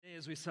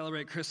As we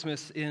celebrate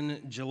Christmas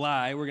in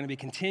July, we're going to be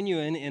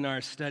continuing in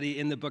our study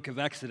in the book of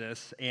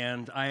Exodus,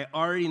 and I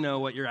already know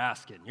what you're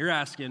asking. You're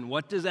asking,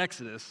 what does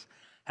Exodus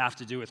have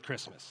to do with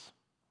Christmas?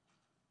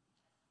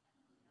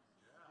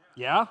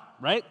 Yeah,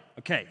 right?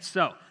 Okay,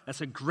 so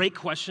that's a great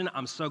question.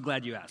 I'm so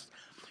glad you asked.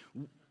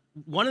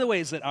 One of the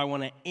ways that I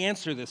want to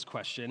answer this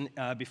question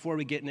before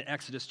we get into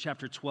Exodus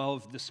chapter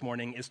 12 this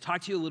morning is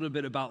talk to you a little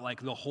bit about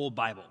like the whole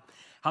Bible,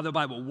 how the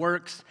Bible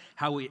works,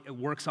 how it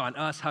works on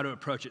us, how to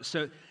approach it.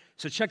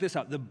 So check this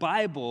out. The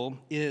Bible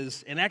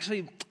is, and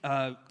actually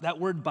that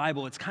word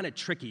Bible, it's kind of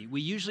tricky. We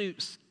usually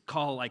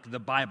call like the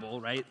Bible,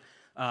 right?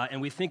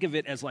 And we think of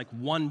it as like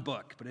one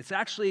book, but it's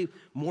actually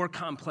more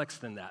complex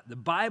than that. The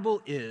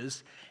Bible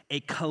is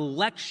a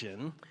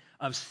collection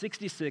of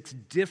 66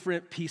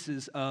 different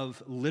pieces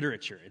of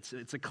literature.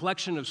 It's a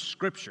collection of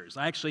scriptures.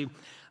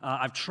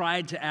 I've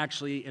tried to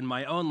actually, in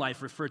my own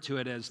life, refer to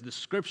it as the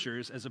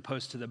scriptures as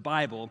opposed to the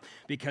Bible,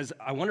 because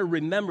I want to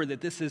remember that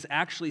this is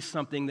actually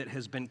something that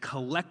has been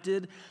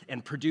collected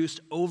and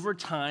produced over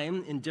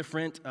time in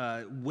different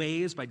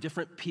ways by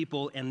different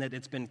people, and that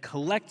it's been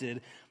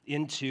collected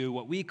into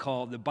what we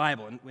call the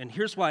Bible. And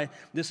here's why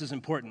this is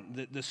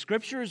important. The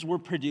scriptures were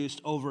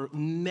produced over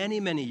many,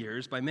 many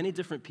years by many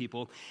different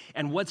people.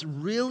 And what's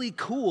really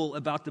cool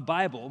about the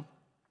Bible,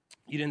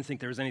 you didn't think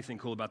there was anything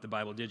cool about the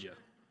Bible, did you?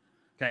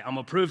 Okay, I'm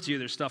going to prove to you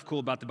there's stuff cool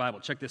about the Bible.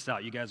 Check this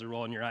out. You guys are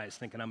rolling your eyes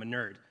thinking I'm a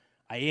nerd.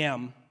 I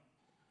am,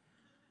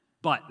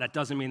 but that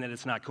doesn't mean that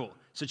it's not cool.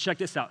 So check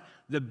this out.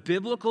 The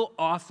biblical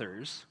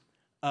authors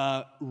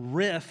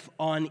riff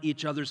on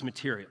each other's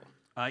material.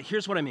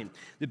 Here's what I mean.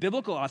 The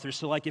biblical authors,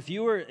 so like if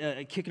you were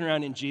kicking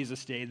around in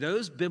Jesus' day,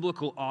 those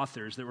biblical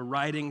authors that were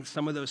writing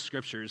some of those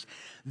scriptures,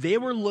 they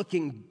were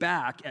looking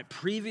back at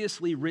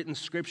previously written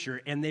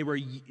scripture, and they were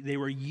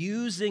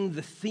using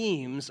the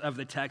themes of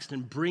the text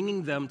and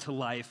bringing them to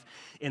life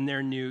in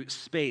their new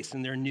space,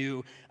 in a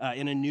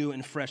new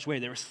and fresh way.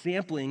 They were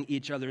sampling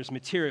each other's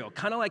material,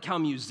 kind of like how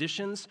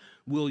musicians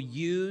will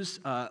use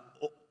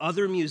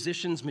other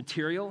musicians'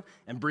 material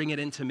and bring it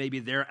into maybe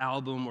their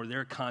album or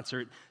their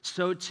concert.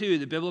 So too,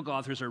 the biblical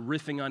authors are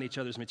riffing on each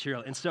other's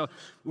material. And so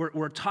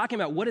we're talking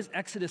about what does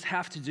Exodus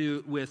have to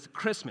do with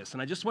Christmas?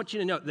 And I just want you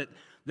to note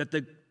that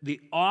the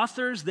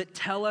authors that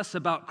tell us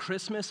about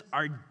Christmas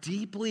are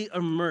deeply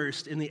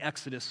immersed in the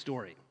Exodus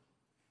story.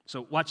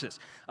 So watch this.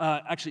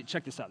 Actually,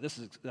 check this out.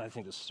 I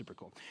think this is super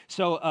cool.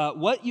 So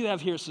what you have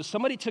here, so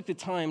somebody took the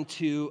time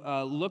to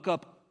look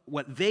up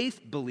what they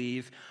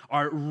believe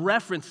are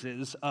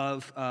references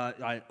of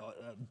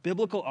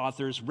biblical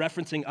authors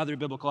referencing other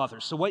biblical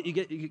authors. So what you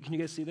get, can you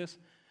guys see this?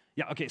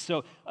 Yeah, okay,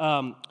 so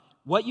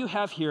what you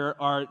have here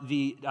are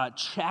the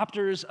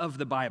chapters of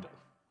the Bible.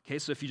 Okay,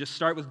 so if you just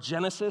start with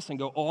Genesis and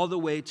go all the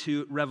way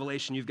to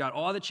Revelation, you've got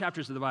all the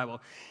chapters of the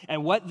Bible.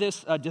 And what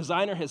this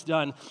designer has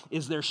done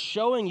is they're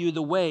showing you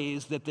the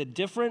ways that the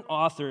different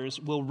authors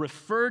will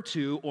refer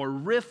to or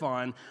riff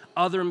on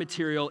other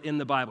material in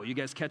the Bible. You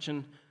guys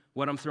catching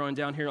what I'm throwing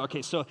down here?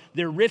 Okay, so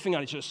they're riffing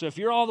on each other. So if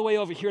you're all the way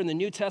over here in the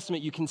New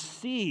Testament, you can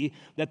see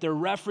that there are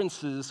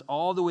references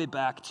all the way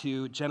back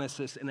to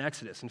Genesis and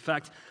Exodus. In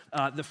fact,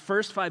 the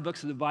first 5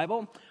 books of the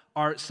Bible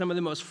are some of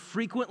the most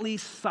frequently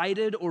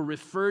cited or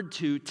referred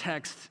to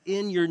texts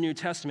in your New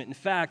Testament. In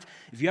fact,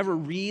 if you ever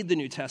read the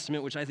New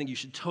Testament, which I think you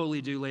should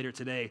totally do later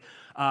today,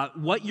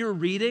 what you're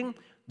reading,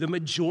 the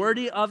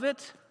majority of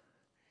it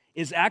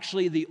is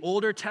actually the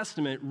Older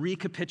Testament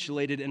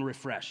recapitulated and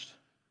refreshed.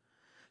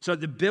 So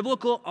the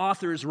biblical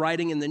authors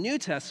writing in the New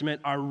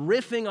Testament are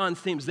riffing on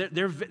themes.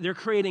 They're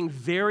creating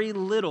very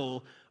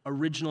little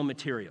original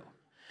material.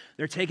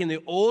 They're taking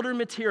the older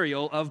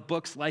material of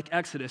books like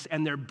Exodus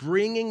and they're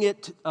bringing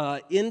it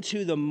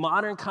into the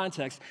modern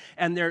context,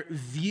 and they're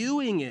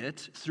viewing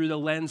it through the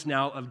lens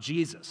now of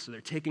Jesus. So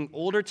they're taking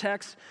older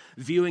texts,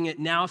 viewing it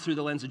now through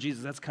the lens of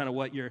Jesus. That's kind of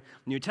what your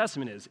New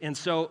Testament is. And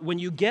so when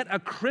you get a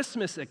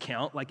Christmas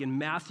account, like in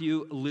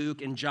Matthew,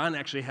 Luke, and John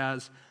actually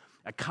has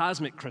a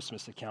cosmic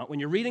Christmas account. When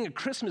you're reading a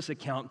Christmas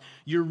account,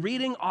 you're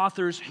reading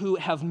authors who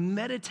have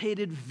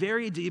meditated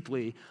very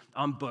deeply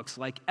on books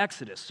like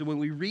Exodus. So when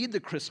we read the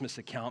Christmas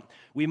account,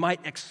 we might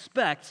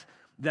expect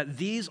that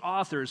these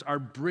authors are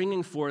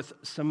bringing forth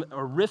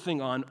or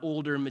riffing on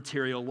older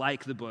material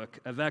like the book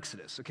of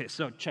Exodus. Okay,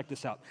 so check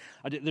this out.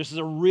 This is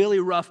a really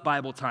rough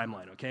Bible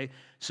timeline, okay?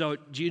 So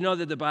do you know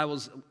that the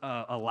Bible's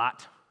a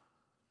lot?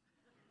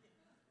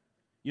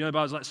 You know, the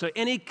Bible's like, so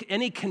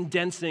any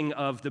condensing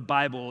of the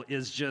Bible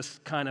is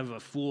just kind of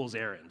a fool's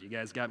errand. You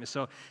guys got me?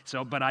 So,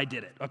 but I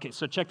did it. Okay,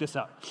 so check this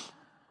out.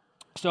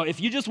 So if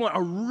you just want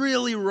a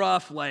really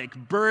rough, like,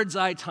 bird's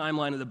eye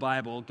timeline of the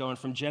Bible, going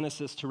from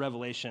Genesis to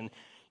Revelation,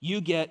 You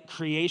get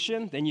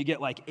creation, then you get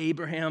like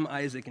Abraham,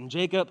 Isaac, and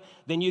Jacob.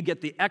 Then you get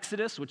the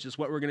Exodus, which is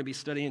what we're going to be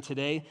studying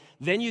today.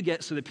 Then you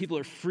get, so the people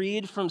are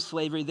freed from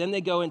slavery. Then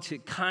they go into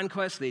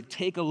conquest, they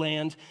take a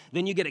land.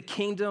 Then you get a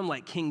kingdom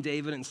like King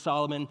David and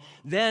Solomon.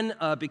 Then,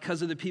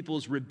 because of the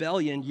people's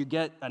rebellion, you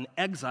get an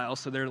exile.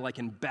 So they're like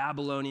in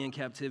Babylonian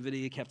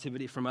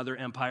captivity from other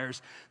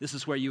empires. This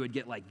is where you would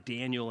get like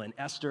Daniel and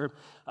Esther.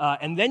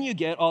 And then you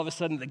get, all of a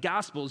sudden, the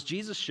Gospels.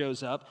 Jesus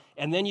shows up.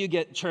 And then you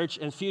get church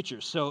and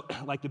future. So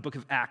like the book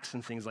of Acts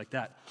and things like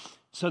that.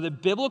 So the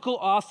biblical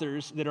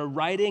authors that are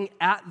writing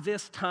at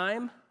this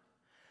time,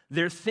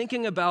 they're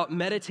thinking about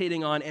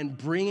meditating on and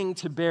bringing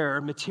to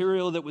bear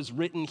material that was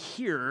written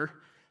here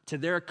to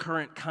their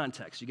current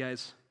context. You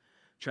guys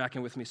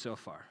tracking with me so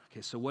far?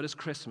 Okay, so what does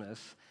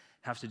Christmas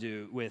have to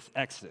do with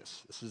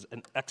Exodus? This is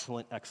an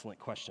excellent, excellent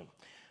question.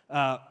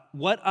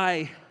 What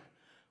I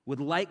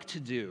would like to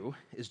do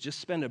is just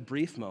spend a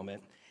brief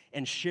moment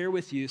and share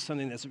with you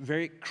something that's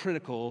very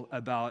critical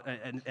about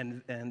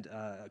and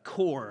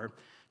core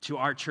to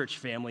our church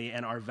family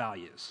and our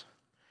values.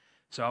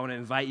 So I want to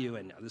invite you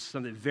in now. This is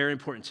something very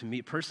important to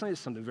me personally.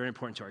 It's something very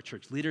important to our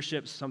church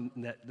leadership,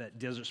 something that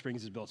Desert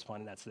Springs is built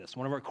upon, and that's this.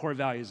 One of our core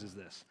values is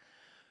this.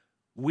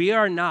 We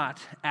are not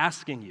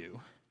asking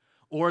you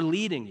or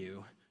leading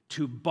you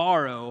to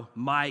borrow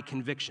my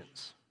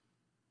convictions.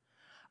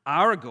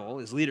 Our goal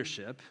is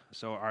leadership,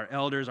 so our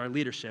elders, our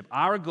leadership,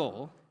 our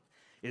goal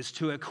is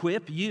to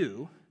equip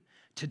you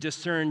to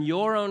discern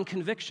your own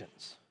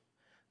convictions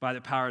by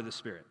the power of the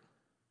Spirit.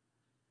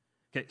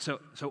 Okay, so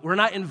we're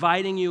not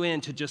inviting you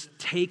in to just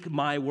take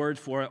my word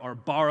for it or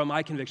borrow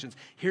my convictions.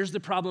 Here's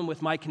the problem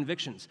with my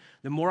convictions.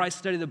 The more I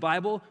study the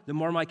Bible, the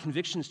more my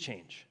convictions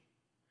change.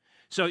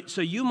 So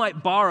you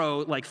might borrow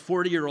like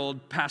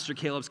 40-year-old Pastor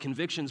Caleb's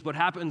convictions. What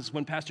happens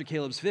when Pastor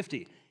Caleb's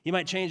 50? He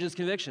might change his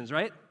convictions,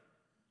 right?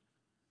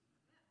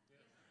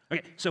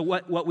 Okay, so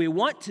what we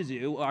want to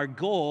do, our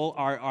goal,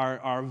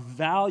 our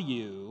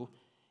value,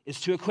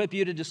 is to equip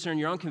you to discern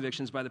your own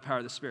convictions by the power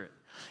of the Spirit.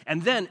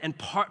 And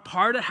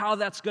part of how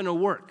that's going to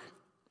work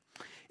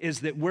is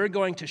that we're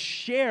going to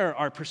share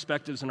our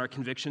perspectives and our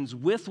convictions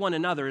with one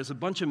another as a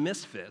bunch of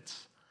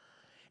misfits,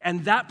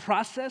 and that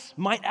process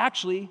might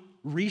actually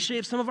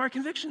reshape some of our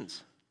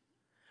convictions.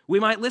 We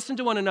might listen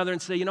to one another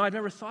and say, I've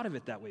never thought of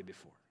it that way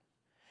before.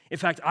 In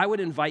fact, I would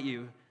invite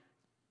you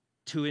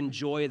to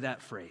enjoy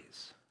that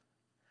phrase.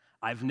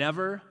 I've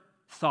never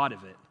thought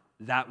of it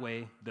that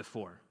way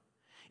before.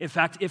 In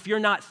fact, if you're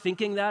not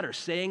thinking that or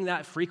saying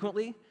that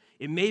frequently,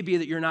 it may be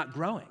that you're not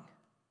growing.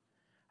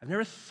 I've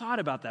never thought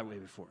about that way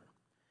before.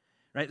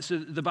 Right? So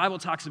the Bible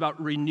talks about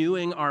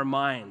renewing our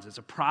minds as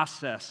a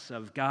process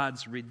of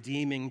God's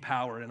redeeming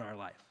power in our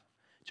life.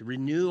 To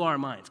renew our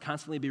minds,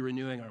 constantly be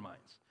renewing our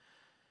minds.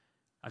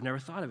 I've never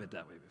thought of it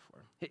that way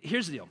before.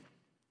 Here's the deal.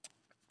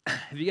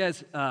 Have you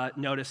guys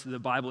noticed that the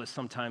Bible is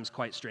sometimes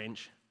quite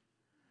strange?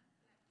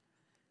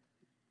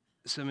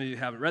 Some of you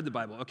haven't read the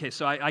Bible. Okay,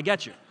 so I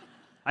get you.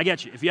 I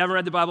get you. If you haven't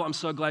read the Bible, I'm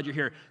so glad you're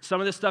here. Some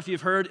of the stuff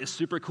you've heard is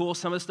super cool.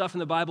 Some of the stuff in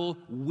the Bible,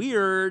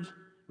 weird,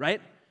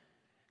 right?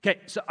 Okay,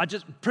 so I'll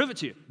just prove it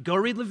to you. Go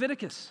read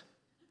Leviticus.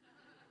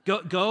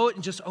 Go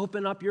and just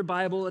open up your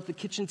Bible at the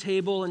kitchen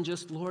table and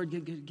just, Lord,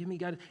 give me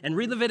God, and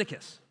read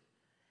Leviticus.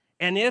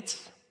 And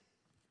it's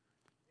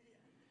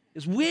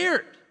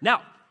weird.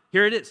 Now,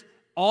 here it is.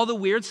 All the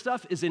weird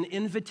stuff is an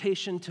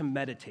invitation to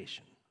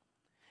meditation.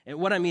 And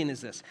what I mean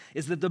is this,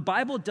 is that the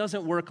Bible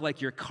doesn't work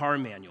like your car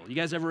manual. You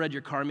guys ever read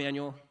your car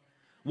manual?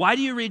 Why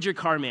do you read your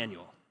car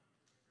manual?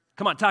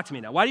 Come on, talk to me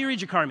now. Why do you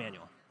read your car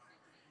manual?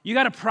 You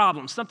got a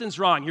problem. Something's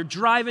wrong. You're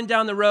driving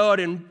down the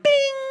road and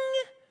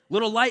bing,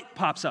 little light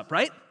pops up,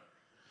 right?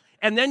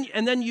 And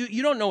then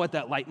you don't know what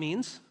that light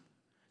means.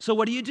 So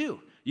what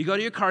do? You go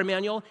to your car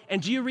manual,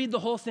 and do you read the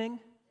whole thing?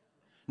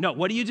 No,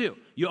 what do?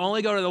 You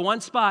only go to the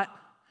one spot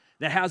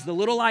that has the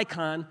little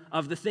icon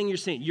of the thing you're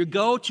seeing. You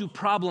go to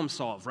problem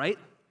solve, right?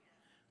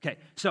 Okay,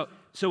 so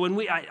when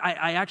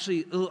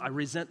I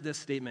resent this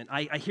statement.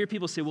 I hear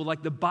people say, well,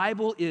 like the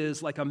Bible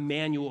is like a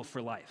manual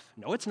for life.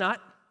 No, it's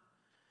not.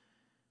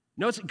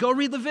 No, go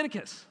read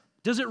Leviticus.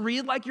 Does it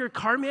read like your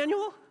car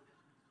manual?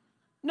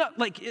 No,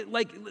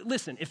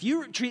 listen, if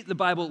you treat the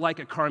Bible like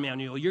a car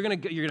manual, you're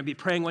gonna be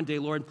praying one day,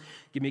 Lord,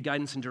 give me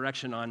guidance and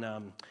direction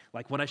on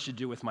like what I should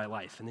do with my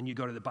life. And then you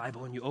go to the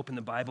Bible and you open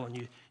the Bible and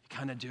you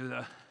kind of do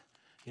the,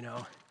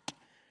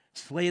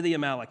 slay the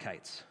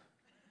Amalekites.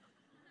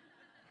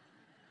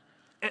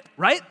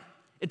 Right?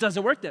 It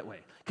doesn't work that way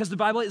because the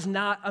Bible is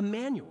not a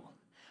manual.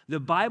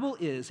 The Bible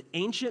is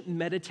ancient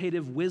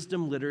meditative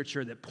wisdom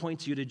literature that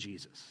points you to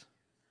Jesus.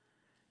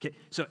 Okay,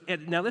 so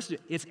now listen,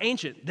 it's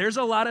ancient. There's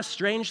a lot of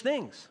strange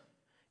things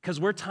because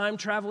we're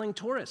time-traveling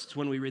tourists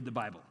when we read the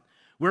Bible.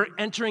 We're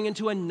entering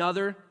into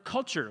another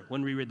culture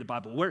when we read the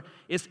Bible.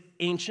 It's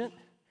ancient,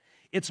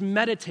 it's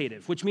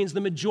meditative, which means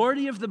the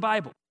majority of the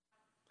Bible,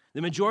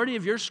 the majority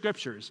of your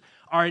scriptures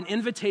are an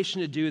invitation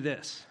to do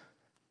this.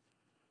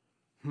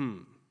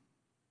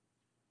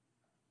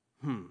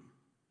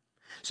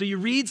 So you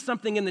read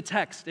something in the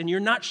text and you're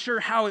not sure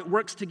how it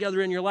works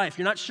together in your life.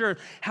 You're not sure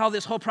how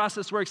this whole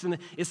process works. And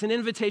it's an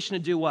invitation to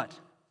do what?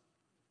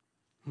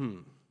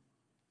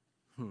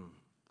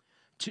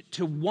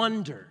 To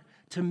wonder,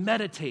 to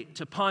meditate,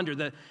 to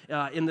ponder.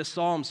 In the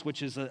Psalms,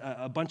 which is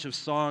a bunch of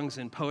songs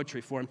in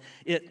poetry form,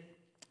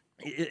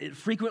 it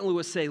frequently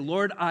will say,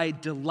 Lord, I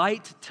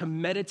delight to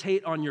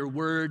meditate on your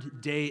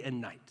word day and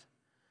night.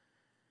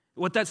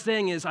 What that's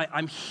saying is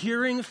I'm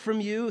hearing from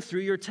you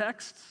through your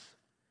texts,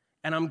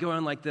 and I'm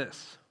going like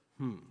this.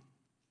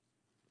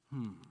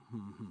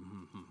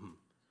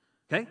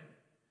 Okay?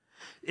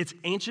 It's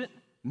ancient,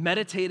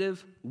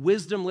 meditative,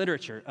 wisdom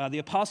literature. The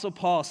Apostle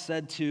Paul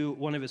said to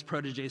one of his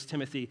proteges,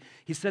 Timothy,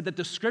 he said that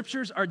the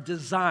scriptures are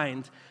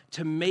designed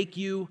to make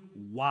you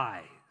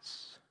wise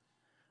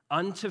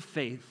unto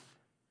faith,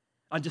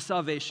 unto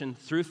salvation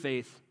through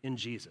faith in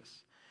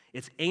Jesus.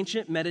 It's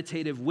ancient,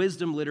 meditative,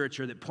 wisdom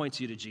literature that points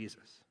you to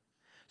Jesus.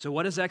 So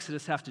what does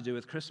Exodus have to do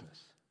with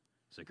Christmas?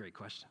 It's a great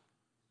question.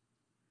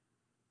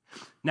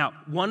 Now,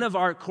 one of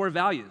our core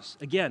values,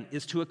 again,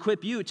 is to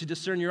equip you to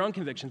discern your own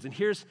convictions. And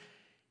here's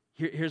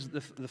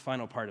the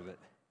final part of it.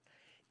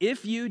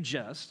 If you're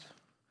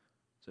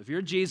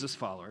a Jesus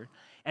follower,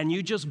 and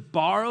you just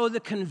borrow the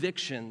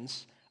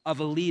convictions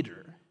of a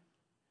leader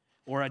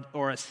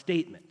or a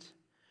statement,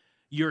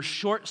 you're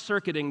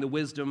short-circuiting the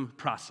wisdom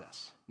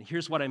process. And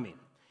here's what I mean.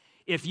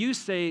 If you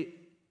say,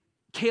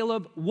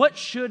 Caleb, what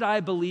should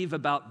I believe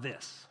about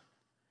this?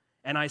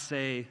 And I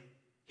say,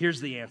 here's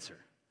the answer.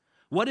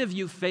 What have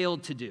you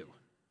failed to do?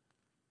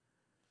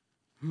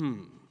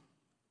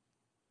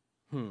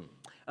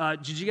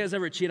 Did you guys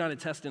ever cheat on a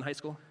test in high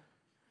school?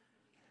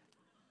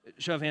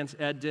 Show of hands.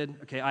 Ed did.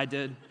 Okay, I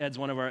did. Ed's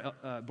one of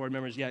our board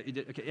members. Yeah, you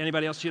did. Okay,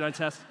 anybody else cheat on a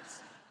test?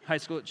 High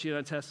school, cheat on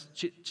a test?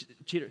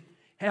 Cheater.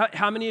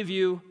 How many of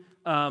you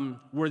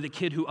were the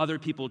kid who other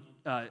people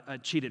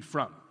cheated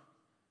from?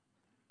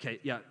 Okay,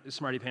 yeah,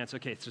 smarty pants.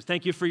 Okay, so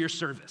thank you for your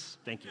service.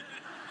 Thank you.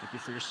 Thank you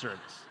for your service.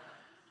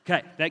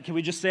 Okay, can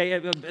we just say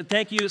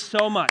thank you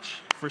so much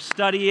for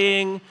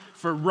studying,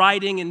 for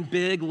writing in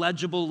big,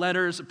 legible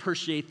letters.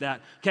 Appreciate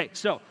that. Okay,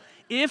 so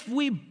if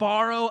we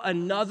borrow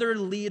another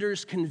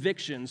leader's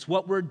convictions,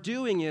 what we're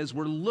doing is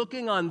we're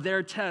looking on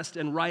their test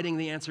and writing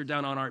the answer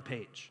down on our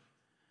page.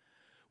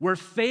 We're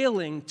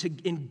failing to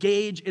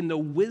engage in the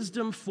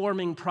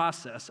wisdom-forming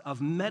process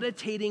of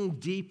meditating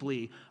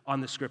deeply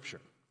on the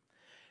Scripture.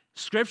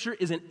 Scripture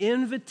is an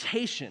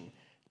invitation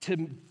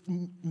to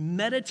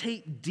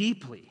meditate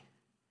deeply,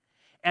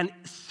 and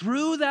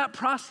through that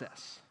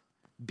process,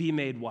 be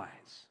made wise.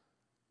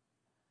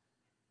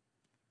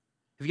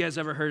 Have you guys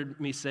ever heard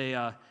me say,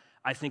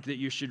 I think that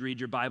you should read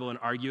your Bible and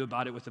argue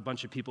about it with a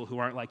bunch of people who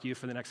aren't like you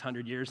for the next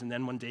 100 years, and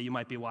then one day you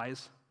might be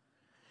wise?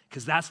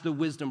 Because that's the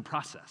wisdom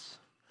process,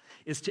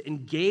 is to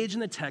engage in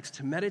the text,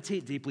 to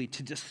meditate deeply,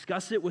 to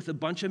discuss it with a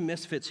bunch of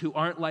misfits who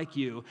aren't like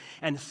you,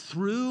 and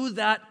through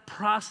that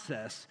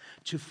process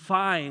to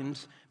find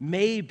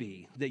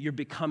maybe that you're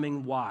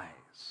becoming wise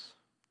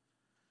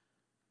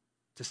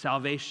to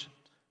salvation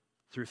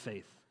through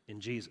faith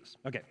in Jesus.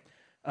 Okay,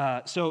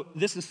 so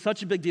this is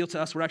such a big deal to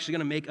us, we're actually going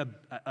to make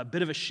a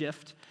bit of a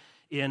shift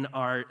in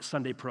our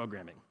Sunday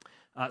programming.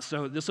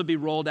 So this will be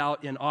rolled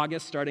out in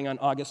August, starting on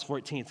August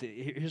 14th.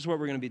 Here's what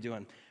we're going to be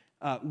doing.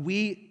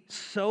 We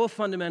so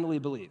fundamentally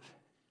believe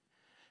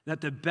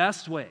that the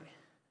best way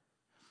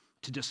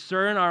to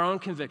discern our own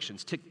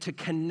convictions, to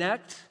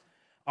connect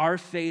our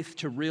faith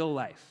to real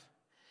life,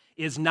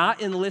 is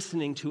not in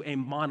listening to a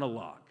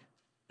monologue.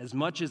 As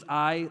much as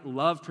I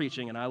love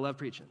preaching, and I love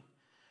preaching,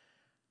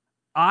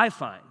 I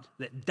find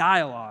that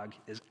dialogue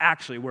is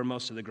actually where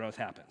most of the growth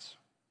happens.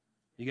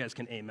 You guys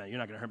can amen. You're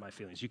not going to hurt my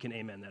feelings. You can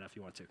amen that if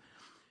you want to.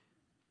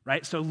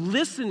 Right? So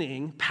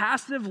listening,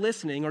 passive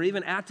listening, or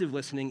even active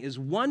listening is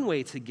one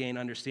way to gain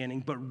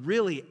understanding, but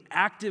really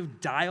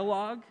active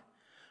dialogue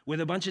with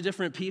a bunch of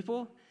different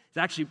people is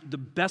actually the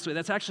best way.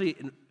 That's actually,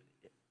 in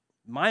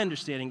my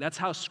understanding, that's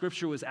how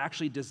Scripture was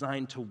actually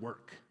designed to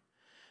work.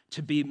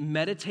 To be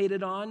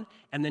meditated on,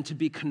 and then to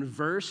be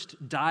conversed,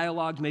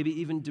 dialogued, maybe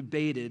even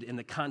debated in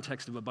the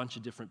context of a bunch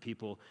of different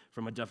people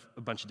from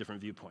a bunch of different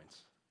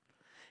viewpoints.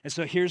 And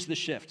so here's the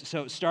shift.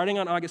 So starting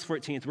on August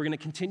 14th, we're going to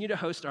continue to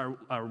host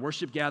our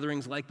worship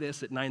gatherings like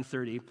this at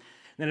 9:30.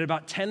 Then at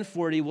about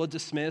 10:40, we'll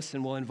dismiss,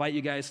 and we'll invite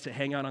you guys to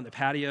hang out on the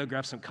patio,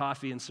 grab some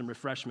coffee and some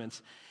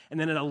refreshments. And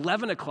then at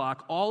 11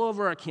 o'clock, all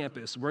over our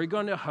campus, we're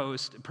going to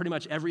host pretty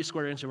much every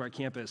square inch of our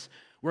campus.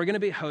 We're going to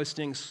be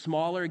hosting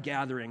smaller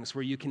gatherings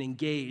where you can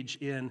engage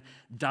in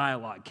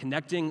dialogue,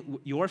 connecting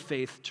your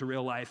faith to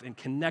real life and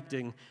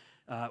connecting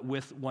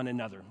with one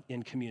another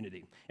in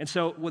community. And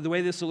so the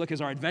way this will look is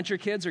our adventure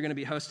kids are going to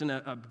be hosting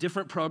a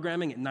different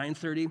programming at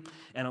 9:30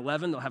 and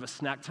 11. They'll have a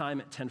snack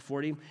time at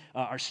 10:40.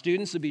 Our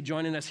students will be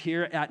joining us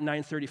here at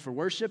 9:30 for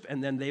worship,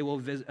 and then they will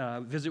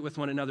visit with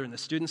one another in the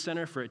Student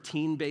Center for a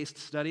teen-based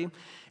study.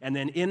 And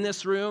then in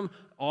this room,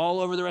 all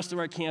over the rest of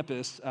our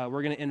campus,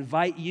 we're going to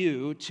invite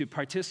you to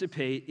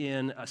participate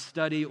in a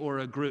study or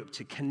a group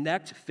to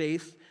connect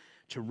faith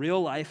to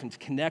real life and to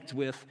connect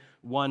with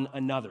one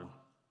another.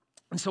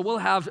 And so we'll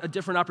have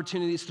different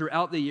opportunities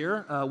throughout the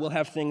year. We'll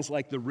have things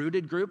like the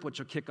Rooted Group, which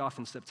will kick off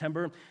in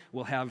September.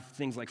 We'll have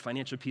things like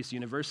Financial Peace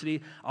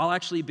University. I'll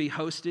actually be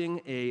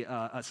hosting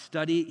a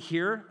study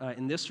here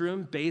in this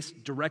room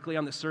based directly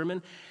on the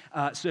sermon.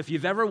 So if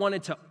you've ever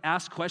wanted to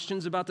ask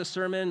questions about the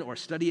sermon or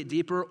study it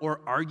deeper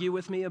or argue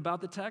with me about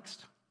the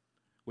text,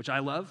 which I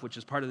love, which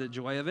is part of the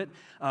joy of it,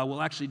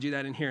 we'll actually do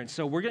that in here. And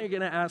so we're going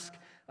to ask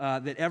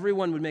that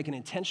everyone would make an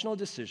intentional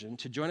decision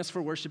to join us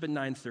for worship at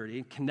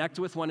 9:30, connect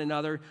with one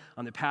another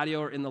on the patio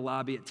or in the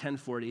lobby at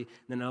 10:40,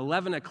 then at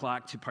 11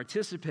 o'clock to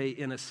participate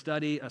in a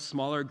study, a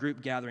smaller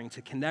group gathering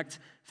to connect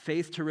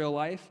faith to real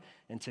life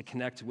and to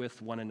connect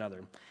with one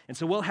another. And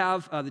so we'll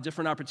have the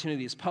different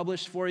opportunities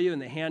published for you in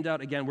the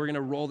handout. Again, we're going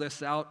to roll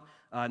this out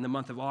in the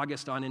month of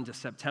August on into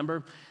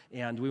September,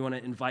 and we want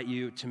to invite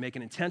you to make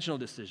an intentional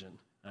decision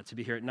to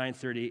be here at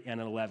 9:30 and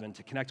at 11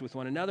 to connect with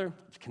one another,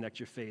 to connect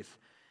your faith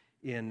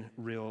in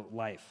real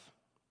life.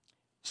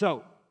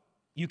 So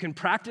you can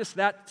practice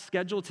that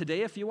schedule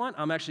today if you want.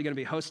 I'm actually going to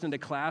be hosting a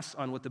class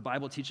on what the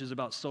Bible teaches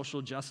about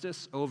social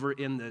justice over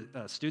in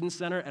the Student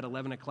Center at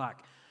 11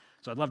 o'clock.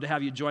 So I'd love to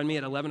have you join me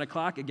at 11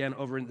 o'clock, again,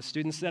 over in the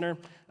Student Center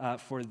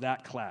for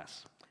that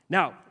class.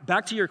 Now,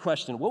 back to your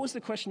question. What was the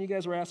question you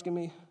guys were asking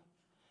me?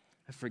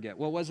 I forget.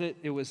 What was it?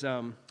 It was,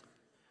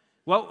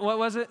 what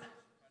was it?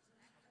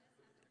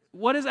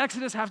 What does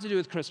Exodus have to do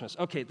with Christmas?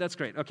 Okay, that's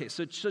great. Okay,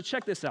 so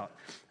check this out.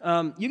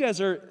 You guys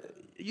are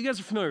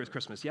familiar with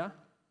Christmas, yeah?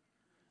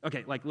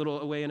 Okay, like little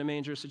away in a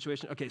manger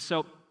situation. Okay,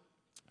 so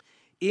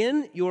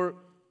in your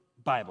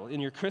Bible, in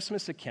your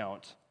Christmas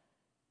account,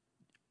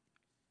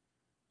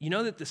 you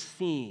know that the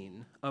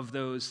scene of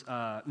those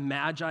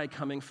magi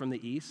coming from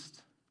the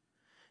east,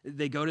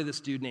 they go to this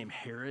dude named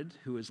Herod,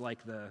 who is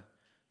like the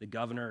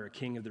governor or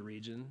king of the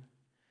region,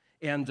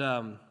 and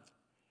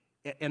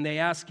they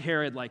ask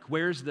Herod, like,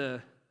 where's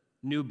the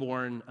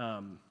newborn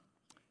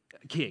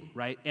king,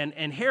 right?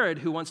 And Herod,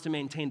 who wants to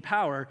maintain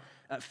power,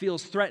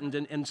 feels threatened.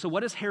 And so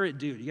what does Herod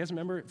do? Do you guys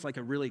remember? It's like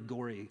a really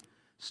gory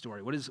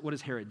story. What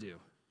does Herod do?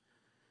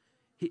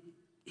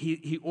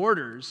 He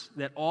orders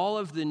that all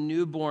of the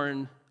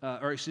newborn,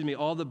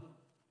 all the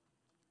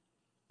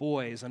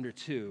boys under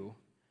 2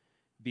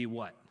 be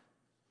what?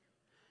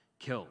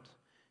 Killed.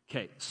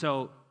 Okay,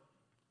 so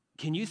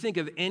can you think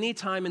of any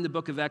time in the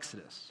book of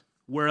Exodus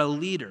where a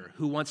leader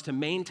who wants to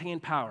maintain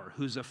power,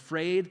 who's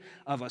afraid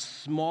of a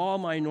small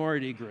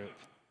minority group,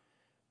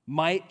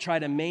 might try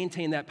to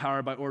maintain that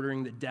power by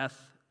ordering the death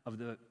of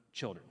the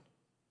children?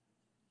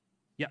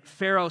 Yeah,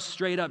 Pharaoh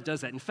straight up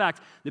does that. In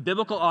fact, the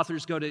biblical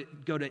authors go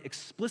to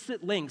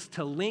explicit lengths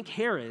to link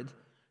Herod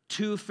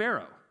to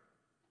Pharaoh.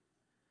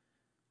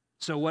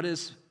 So what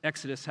does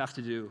Exodus have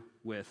to do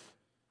with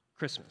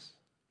Christmas?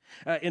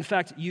 In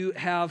fact, you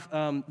have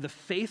the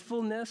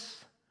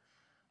faithfulness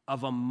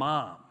of a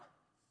mom,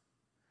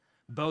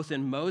 both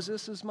in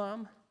Moses'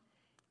 mom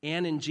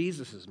and in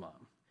Jesus'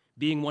 mom,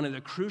 being one of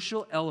the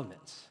crucial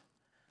elements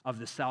of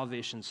the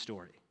salvation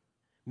story.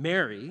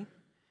 Mary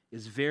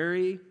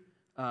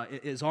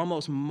is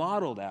almost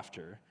modeled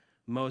after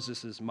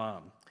Moses'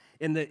 mom.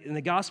 In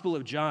the Gospel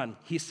of John,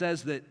 he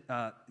says that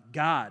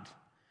God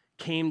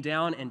came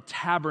down and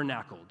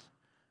tabernacled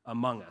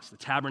among us. The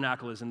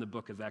tabernacle is in the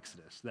book of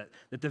Exodus, that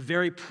the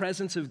very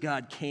presence of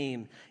God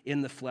came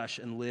in the flesh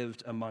and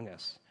lived among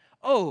us.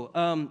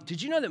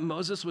 Did you know that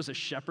Moses was a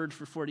shepherd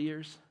for 40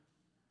 years?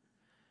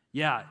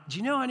 Yeah. Do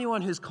you know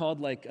anyone who's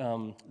called like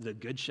the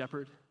Good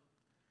Shepherd?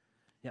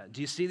 Yeah.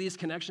 Do you see these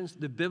connections?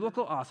 The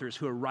biblical authors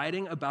who are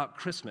writing about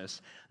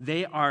Christmas,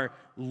 they are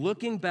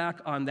looking back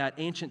on that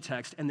ancient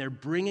text and they're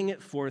bringing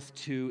it forth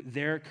to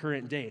their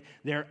current day.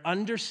 They're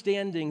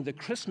understanding the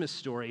Christmas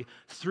story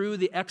through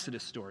the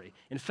Exodus story.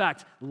 In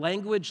fact,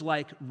 language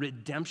like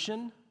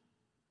redemption,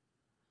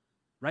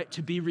 right?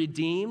 To be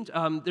redeemed.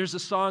 There's a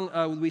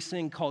song we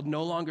sing called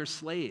No Longer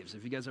Slaves.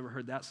 Have you guys ever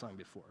heard that song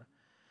before?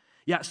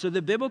 Yeah, so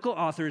the biblical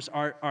authors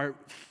are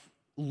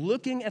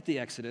looking at the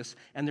Exodus,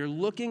 and they're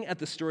looking at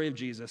the story of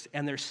Jesus,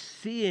 and they're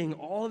seeing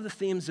all of the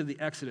themes of the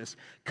Exodus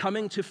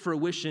coming to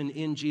fruition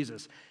in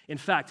Jesus. In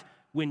fact,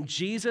 when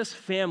Jesus'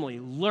 family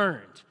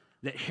learned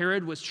that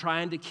Herod was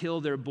trying to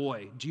kill their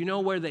boy, do you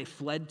know where they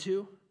fled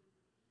to?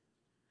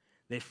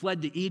 They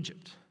fled to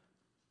Egypt.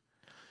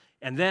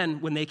 And then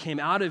when they came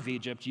out of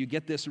Egypt, you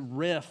get this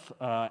riff,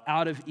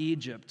 out of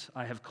Egypt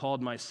I have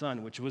called my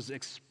son, which was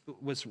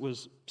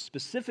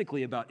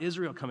specifically about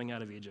Israel coming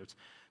out of Egypt,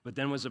 but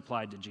then was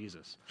applied to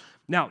Jesus.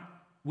 Now,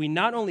 we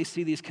not only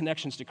see these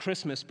connections to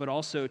Christmas, but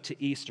also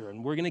to Easter.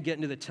 And we're going to get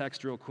into the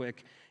text real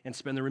quick and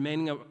spend the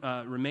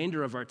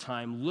remainder of our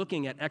time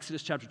looking at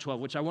Exodus chapter 12,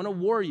 which I want to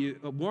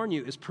warn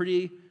you is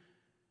pretty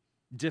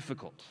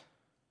difficult.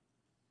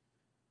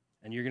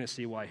 And you're going to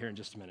see why here in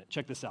just a minute.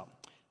 Check this out.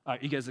 Are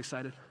you guys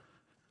excited?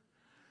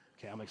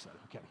 Okay, I'm excited.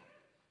 Okay.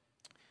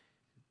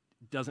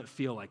 It doesn't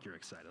feel like you're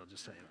excited, I'll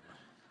just say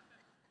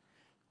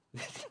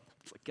it.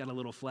 It's like got a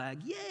little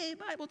flag. Yay,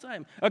 Bible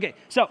time. Okay,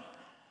 so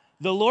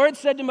the Lord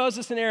said to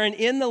Moses and Aaron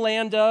in the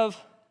land of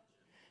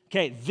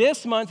Okay,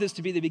 this month is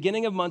to be the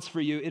beginning of months for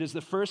you. It is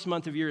the first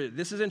month of your year.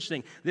 This is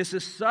interesting. This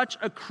is such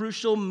a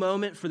crucial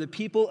moment for the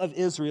people of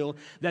Israel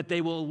that they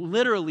will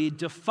literally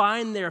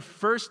define their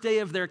first day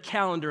of their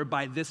calendar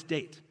by this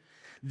date.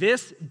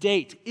 This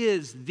date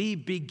is the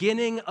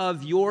beginning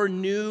of your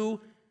new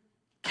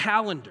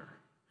calendar.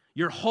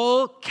 Your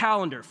whole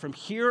calendar from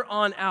here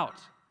on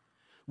out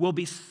will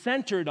be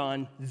centered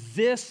on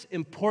this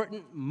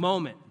important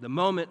moment, the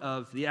moment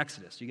of the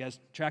Exodus. You guys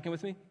tracking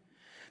with me?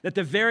 That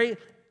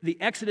the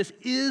Exodus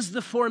is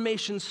the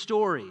formation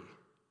story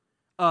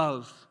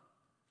of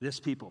this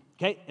people.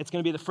 Okay? It's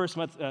going to be the first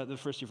month, the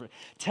first year.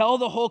 Tell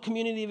the whole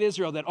community of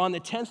Israel that on the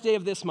 10th day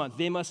of this month,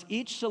 they must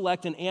each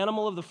select an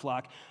animal of the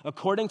flock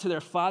according to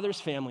their father's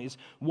families,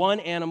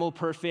 one animal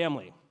per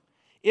family.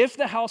 If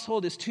the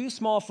household is too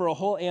small for a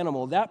whole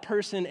animal, that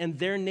person and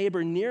their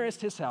neighbor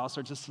nearest his house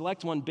are to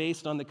select one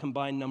based on the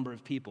combined number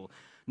of people.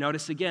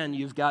 Notice again,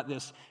 you've got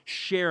this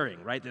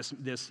sharing, right?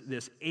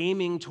 This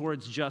aiming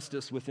towards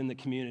justice within the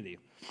community.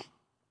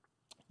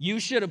 You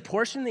should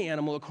apportion the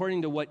animal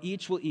according to what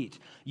each will eat.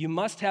 You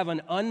must have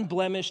an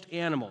unblemished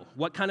animal.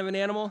 What kind of an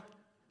animal?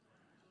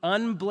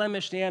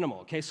 Unblemished animal.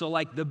 Okay, so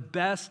like the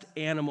best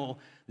animal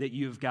that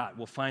you've got.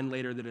 We'll find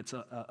later that it's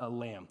a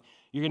lamb.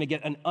 You're going to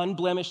get an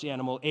unblemished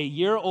animal, a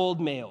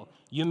year-old male.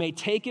 You may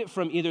take it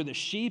from either the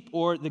sheep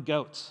or the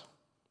goats.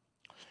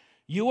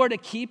 You are to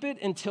keep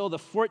it until the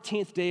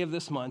 14th day of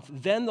this month.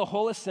 Then the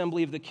whole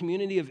assembly of the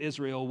community of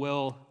Israel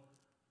will...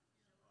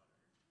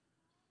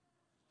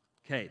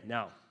 Okay,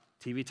 now,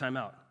 TV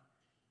timeout.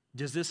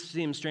 Does this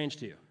seem strange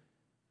to you?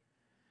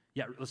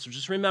 Yeah, let's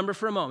just remember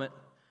for a moment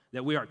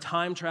that we are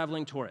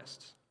time-traveling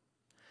tourists.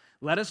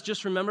 Let us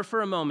just remember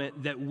for a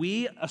moment that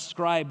we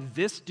ascribe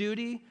this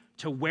duty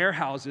to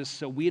warehouses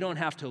so we don't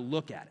have to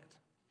look at it.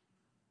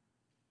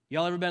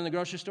 Y'all ever been in the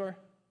grocery store?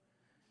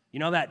 You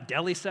know that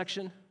deli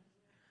section?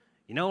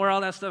 You know where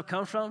all that stuff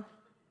comes from?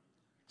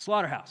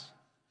 Slaughterhouse,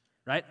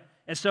 right?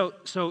 And so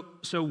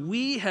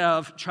we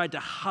have tried to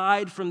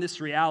hide from this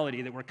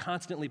reality that we're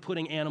constantly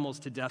putting animals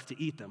to death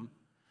to eat them.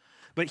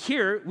 But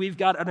here, we've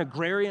got an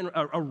agrarian,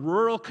 a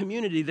rural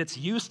community that's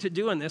used to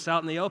doing this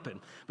out in the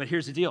open. But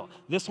here's the deal.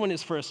 This one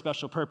is for a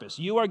special purpose.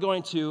 You are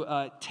going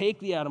to take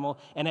the animal,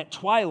 and at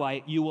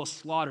twilight, you will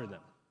slaughter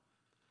them.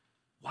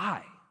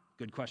 Why?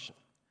 Good question.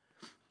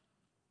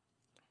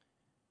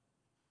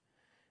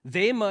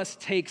 They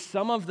must take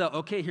some of the,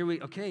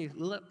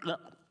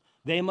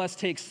 they must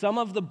take some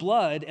of the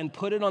blood and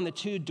put it on the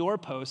two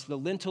doorposts, the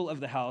lintel of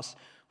the house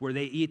where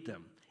they eat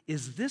them.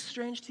 Is this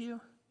strange to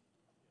you?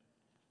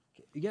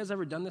 You guys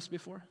ever done this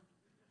before?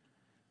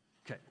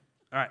 Okay,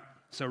 all right.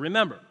 So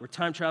remember, we're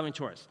time-traveling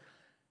tourists.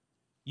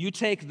 You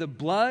take the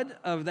blood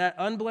of that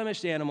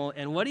unblemished animal,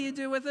 and what do you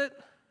do with it?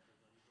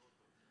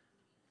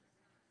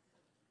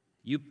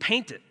 You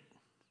paint it.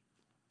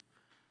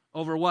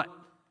 Over what?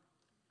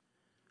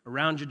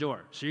 Around your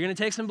door. So you're going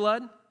to take some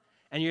blood,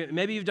 and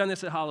maybe you've done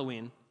this at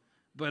Halloween,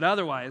 but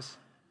otherwise,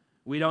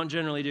 we don't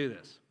generally do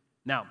this.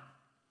 Now,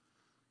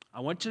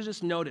 I want you to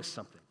just notice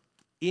something.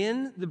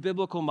 In the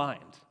biblical mind,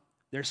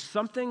 there's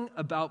something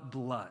about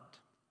blood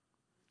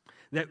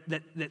that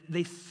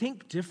they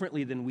think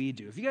differently than we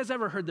do. Have you guys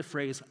ever heard the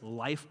phrase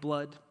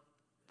lifeblood?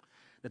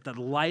 That the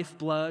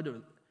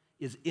lifeblood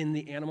is in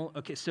the animal?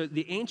 Okay, so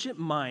the ancient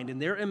mind, in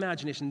their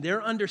imagination,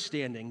 their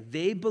understanding,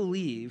 they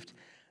believed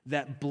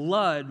that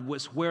blood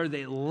was where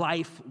the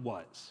life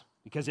was.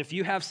 Because if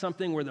you have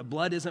something where the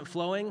blood isn't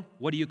flowing,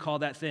 what do you call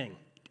that thing?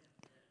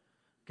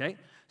 Okay?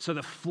 So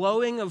the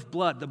flowing of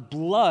blood, the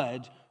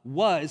blood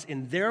was,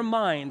 in their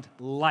mind,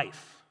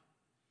 life.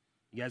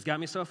 You guys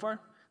got me so far?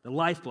 The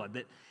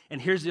lifeblood.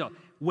 And here's the deal.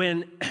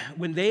 When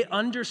they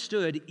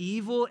understood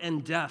evil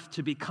and death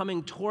to be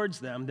coming towards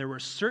them, there were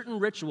certain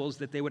rituals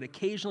that they would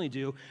occasionally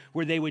do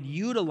where they would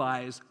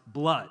utilize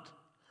blood.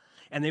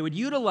 And they would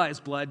utilize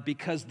blood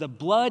because the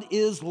blood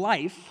is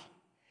life,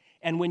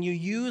 and when you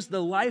use the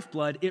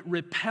lifeblood, it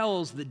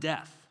repels the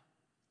death.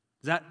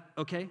 Is that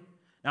okay?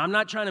 Now, I'm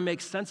not trying to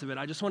make sense of it.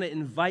 I just want to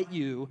invite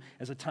you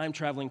as a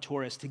time-traveling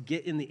tourist to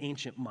get in the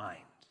ancient mind.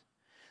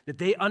 That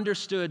they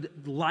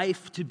understood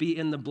life to be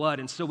in the blood.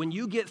 And so when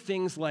you get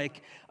things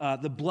like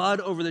the blood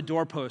over the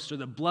doorpost, or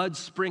the blood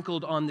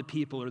sprinkled on the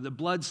people, or the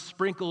blood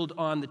sprinkled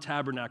on the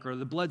tabernacle, or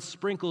the blood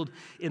sprinkled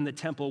in the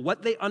temple,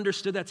 what they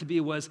understood that to be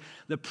was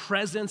the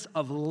presence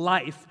of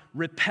life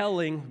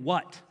repelling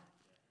what?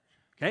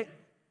 Okay?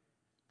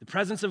 The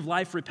presence of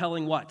life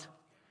repelling what?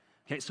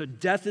 Okay, so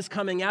death is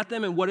coming at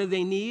them, and what do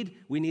they need?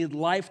 We need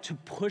life to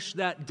push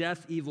that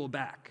death evil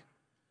back.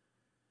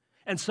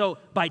 And so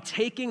by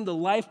taking the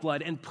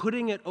lifeblood and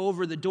putting it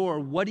over the door,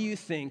 what do you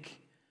think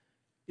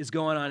is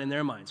going on in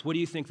their minds? What do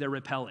you think they're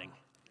repelling?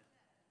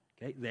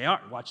 Okay, they are.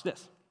 Watch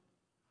this.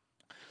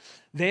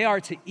 They are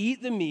to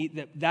eat the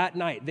meat that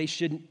night. They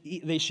should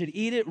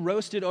eat it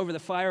roasted over the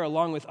fire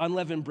along with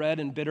unleavened bread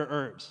and bitter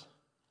herbs.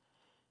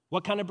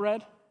 What kind of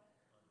bread?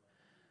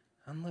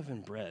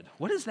 Unleavened bread.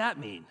 What does that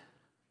mean?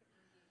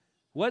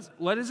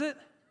 What is it?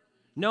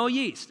 No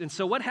yeast. And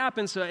so what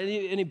happens? So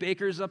any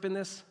bakers up in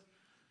this?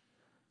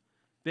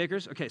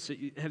 Bakers? Okay, so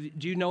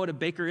do you know what a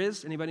baker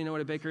is? Anybody know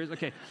what a baker is?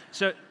 Okay,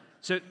 so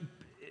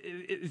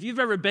if you've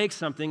ever baked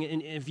something,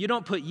 and if you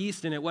don't put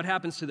yeast in it, what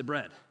happens to the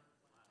bread?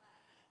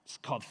 It's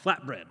called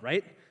flatbread,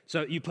 right?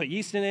 So you put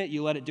yeast in it,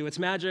 you let it do its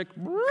magic,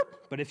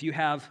 but if you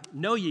have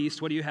no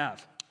yeast, what do you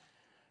have?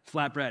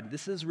 Flatbread.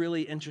 This is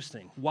really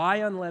interesting. Why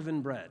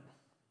unleavened bread?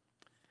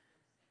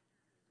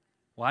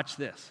 Watch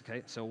this,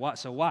 okay? So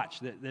watch.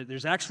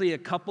 There's actually a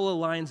couple of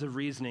lines of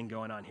reasoning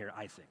going on here,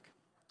 I think.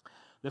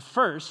 The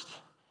first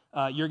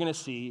you're going to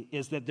see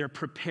is that they're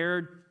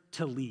prepared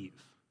to leave.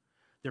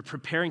 They're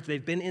preparing.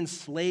 They've been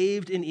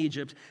enslaved in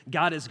Egypt.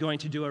 God is going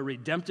to do a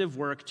redemptive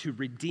work to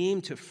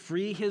redeem, to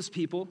free his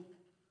people.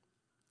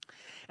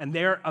 And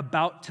they're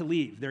about to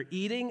leave. They're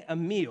eating a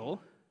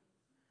meal,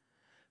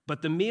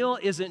 but the meal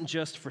isn't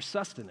just for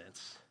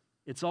sustenance.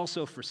 It's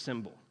also for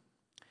symbol.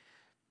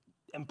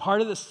 And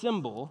part of the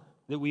symbol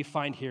that we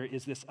find here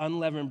is this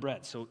unleavened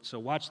bread. So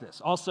watch this.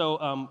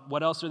 Also,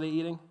 what else are they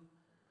eating?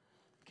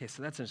 Okay,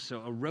 so that's interesting.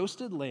 So a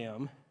roasted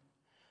lamb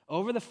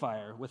over the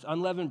fire with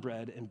unleavened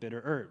bread and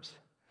bitter herbs.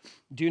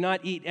 Do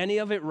not eat any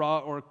of it raw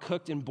or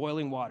cooked in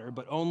boiling water,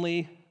 but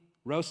only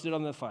roasted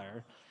on the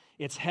fire,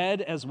 its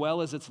head as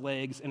well as its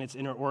legs and its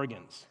inner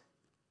organs.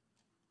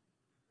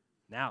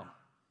 Now,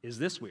 is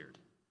this weird?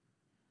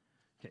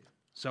 Okay,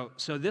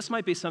 so this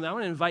might be something. I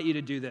want to invite you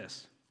to do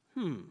this.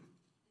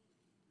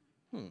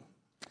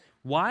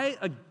 Why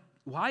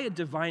a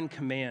divine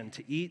command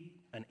to eat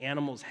an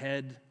animal's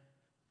head,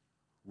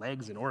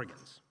 legs, and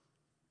organs?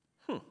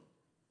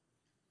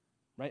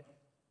 Right?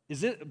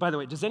 By the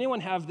way, does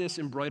anyone have this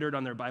embroidered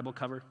on their Bible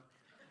cover?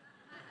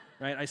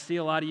 Right? I see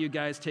a lot of you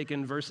guys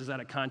taking verses out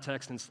of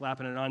context and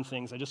slapping it on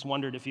things. I just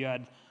wondered if you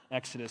had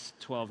Exodus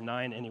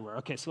 12:9 anywhere.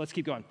 Okay, so let's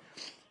keep going.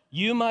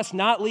 You must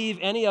not leave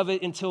any of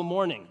it until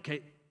morning.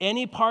 Okay,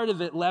 any part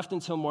of it left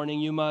until morning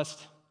you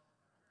must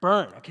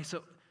burn. Okay,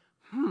 so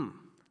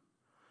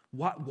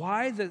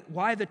why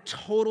the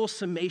total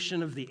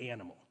summation of the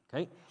animal?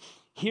 Okay,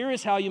 here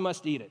is how you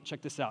must eat it.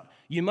 Check this out.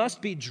 You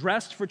must be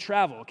dressed for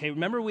travel. Okay,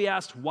 remember we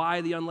asked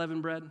why the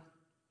unleavened bread?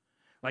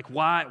 Like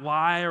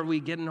why are we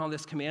getting all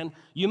this command?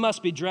 You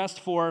must be dressed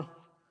for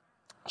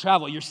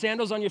travel. Your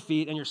sandals on your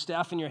feet and your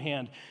staff in your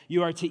hand.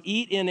 You are to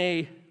eat in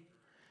a.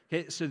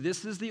 Okay, so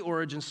this is the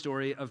origin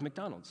story of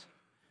McDonald's.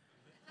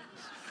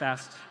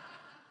 Fast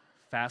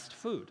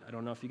food. I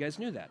don't know if you guys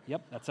knew that.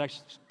 Yep,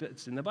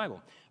 it's in the Bible.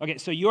 Okay,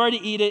 so you are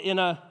to eat it in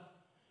a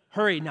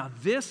hurry. Now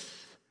this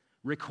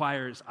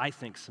requires, I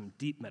think, some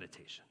deep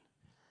meditation.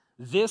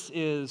 This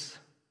is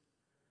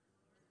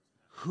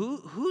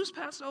who's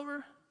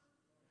Passover?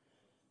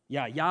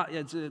 Yeah,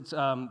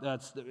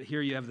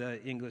 here you have the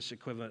English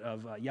equivalent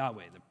of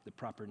Yahweh, the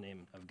proper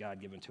name of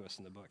God given to us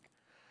in the book.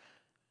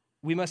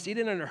 We must eat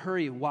it in a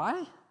hurry.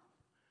 Why?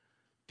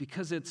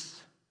 Because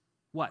it's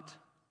what?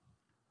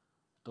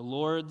 The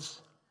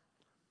Lord's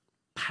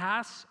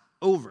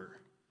Passover.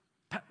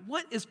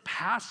 What is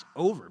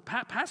Passover?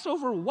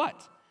 Passover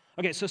what?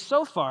 Okay,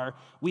 so far,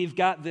 we've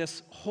got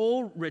this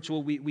whole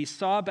ritual. We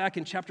saw back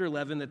in chapter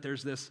 11 that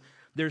there's this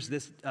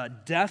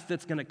death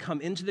that's going to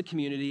come into the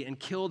community and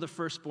kill the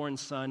firstborn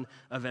son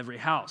of every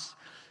house.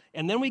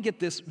 And then we get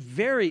this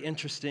very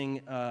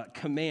interesting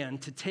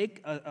command to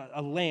take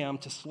a lamb,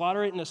 to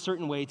slaughter it in a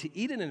certain way, to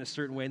eat it in a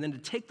certain way, and then to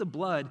take the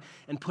blood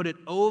and put it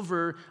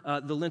over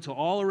the lintel,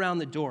 all around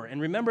the door.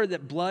 And remember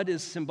that blood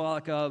is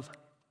symbolic of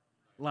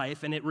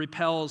life, and it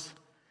repels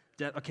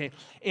death. Okay,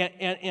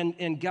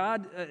 and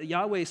God,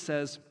 Yahweh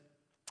says,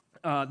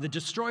 the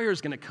destroyer is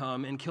going to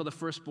come and kill the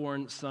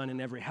firstborn son in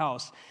every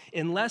house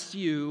unless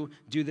you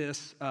do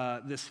this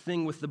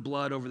thing with the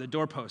blood over the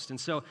doorpost. And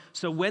so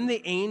when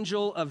the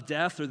angel of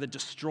death or the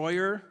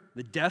destroyer,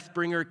 the death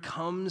bringer,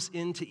 comes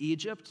into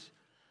Egypt,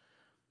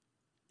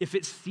 if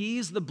it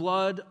sees the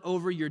blood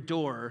over your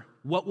door,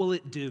 what will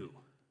it do?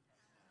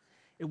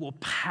 It will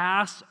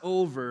pass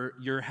over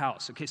your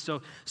house. Okay,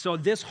 so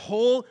this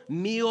whole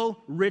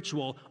meal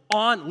ritual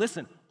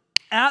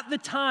at the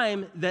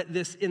time that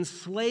this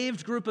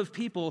enslaved group of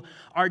people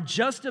are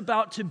just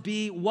about to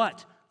be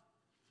what?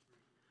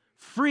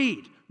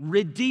 Freed,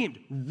 redeemed.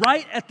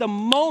 Right at the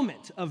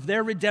moment of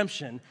their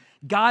redemption,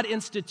 God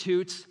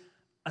institutes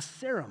a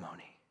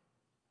ceremony,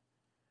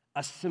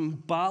 a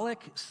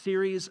symbolic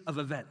series of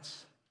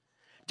events.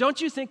 Don't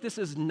you think this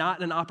is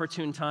not an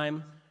opportune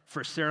time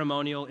for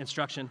ceremonial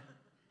instruction?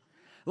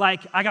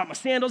 Like, I got my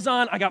sandals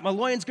on, I got my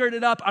loins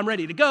girded up, I'm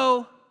ready to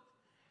go.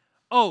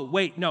 Oh,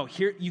 wait, no,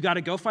 here, you got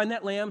to go find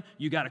that lamb.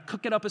 You got to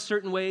cook it up a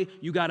certain way.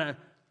 You got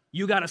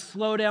to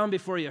slow down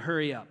before you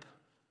hurry up.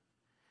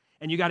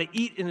 And you got to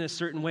eat in a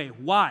certain way.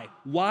 Why?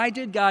 Why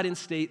did God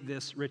instate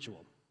this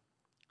ritual?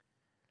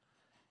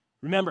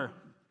 Remember,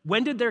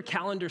 when did their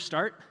calendar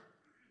start?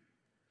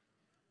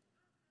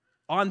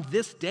 On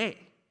this day,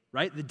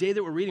 right? The day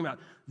that we're reading about.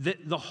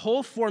 The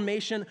whole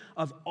formation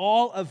of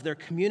all of their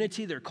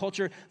community, their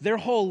culture, their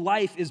whole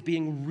life is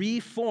being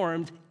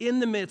reformed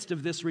in the midst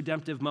of this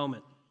redemptive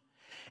moment.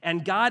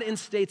 And God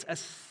instates a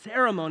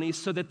ceremony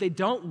so that they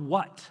don't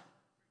what?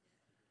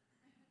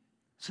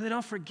 So they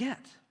don't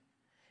forget.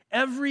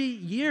 Every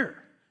year,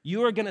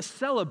 you are going to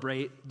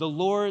celebrate the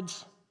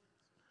Lord's.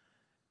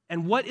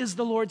 And what is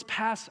the Lord's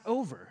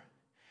Passover?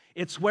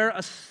 It's where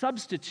a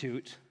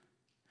substitute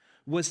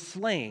was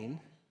slain,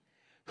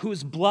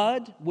 whose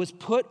blood was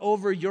put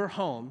over your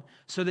home,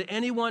 so that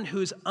anyone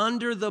who's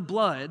under the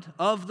blood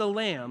of the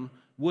Lamb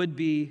would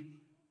be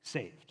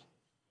saved.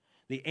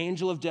 The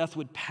angel of death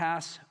would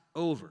pass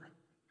over.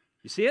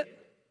 You see it?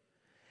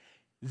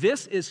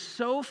 This is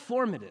so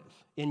formative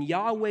in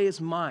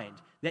Yahweh's mind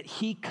that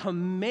he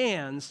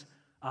commands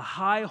a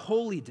high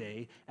holy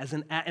day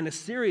and a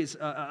series,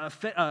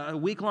 a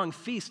week-long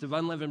feast of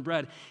unleavened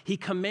bread. He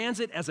commands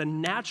it as a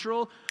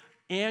natural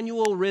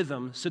annual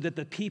rhythm so that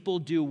the people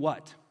do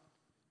what?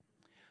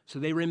 So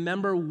they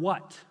remember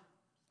what?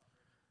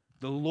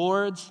 The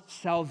Lord's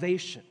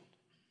salvation.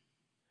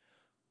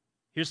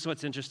 Here's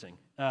what's interesting.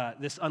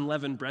 This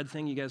unleavened bread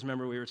thing, you guys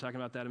remember we were talking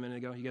about that a minute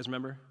ago? You guys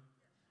remember?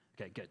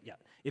 Okay, good, yeah.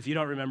 If you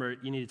don't remember,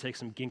 you need to take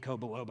some ginkgo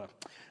biloba.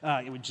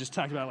 We just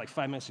talked about it like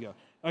 5 minutes ago.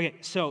 Okay,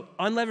 so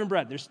unleavened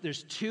bread,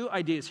 there's two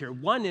ideas here.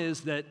 One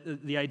is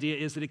that the idea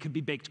is that it could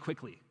be baked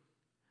quickly.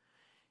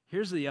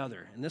 Here's the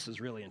other, and this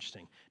is really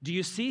interesting. Do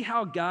you see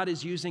how God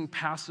is using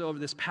Passover,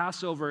 this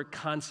Passover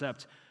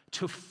concept,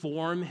 to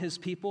form his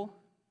people?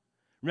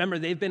 Remember,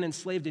 they've been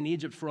enslaved in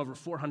Egypt for over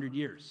 400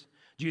 years.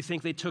 Do you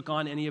think they took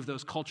on any of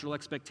those cultural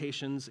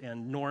expectations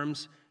and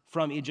norms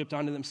from Egypt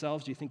onto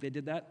themselves? Do you think they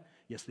did that?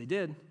 Yes, they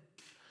did.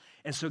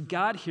 And so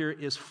God here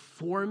is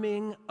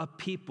forming a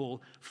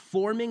people,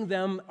 forming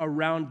them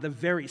around the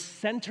very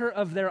center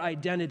of their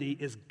identity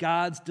is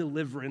God's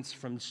deliverance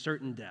from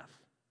certain death.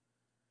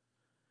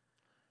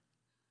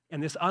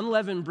 And this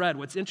unleavened bread,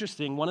 what's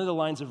interesting, one of the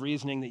lines of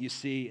reasoning that you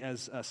see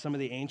as some of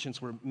the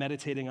ancients were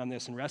meditating on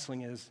this and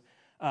wrestling is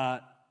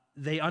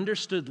they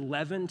understood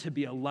leaven to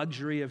be a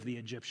luxury of the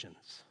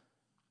Egyptians.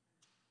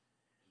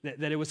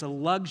 That it was a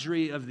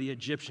luxury of the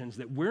Egyptians,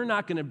 that we're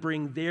not going to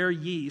bring their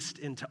yeast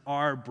into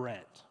our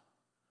bread.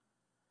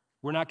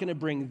 We're not going to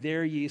bring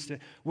their yeast.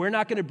 We're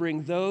not going to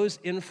bring those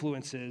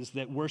influences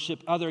that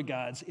worship other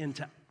gods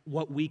into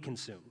what we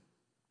consume.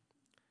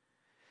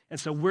 And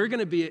so we're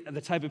going to be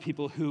the type of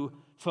people who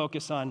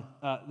focus on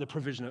the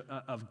provision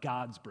of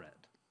God's bread.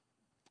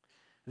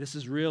 This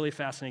is really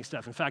fascinating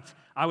stuff. In fact,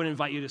 I would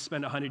invite you to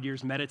spend 100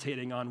 years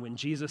meditating on when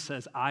Jesus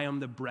says, I am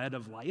the bread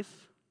of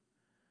life.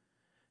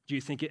 Do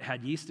you think it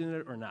had yeast in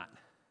it or not?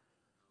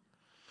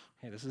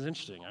 Hey, this is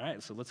interesting. All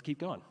right, so let's keep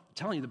going. I'm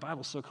telling you, the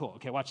Bible's so cool.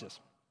 Okay, watch this.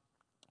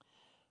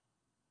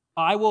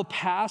 I will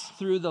pass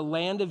through the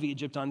land of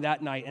Egypt on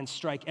that night and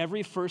strike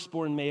every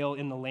firstborn male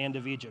in the land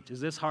of Egypt. Is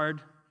this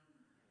hard?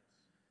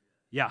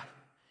 Yeah.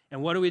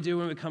 And what do we do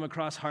when we come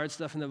across hard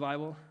stuff in the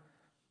Bible?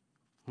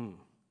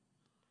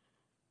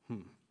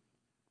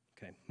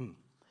 Okay.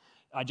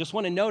 I just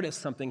want to notice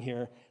something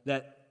here,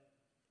 that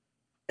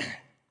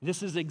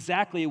this is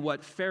exactly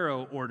what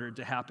Pharaoh ordered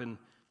to happen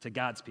to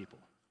God's people.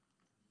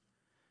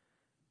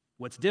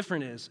 What's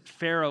different is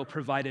Pharaoh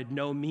provided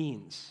no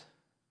means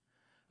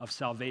of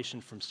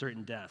salvation from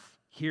certain death.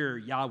 Here,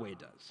 Yahweh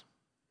does.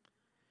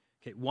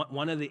 Okay,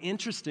 one of the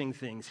interesting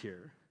things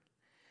here,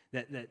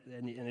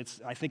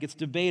 I think it's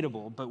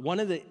debatable, but one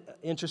of the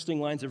interesting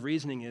lines of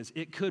reasoning is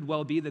it could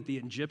well be that the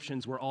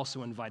Egyptians were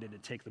also invited to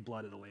take the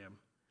blood of the lamb.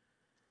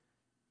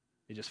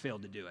 They just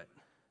failed to do it.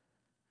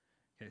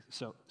 Okay,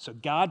 so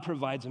God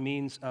provides a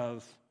means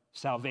of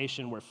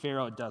salvation where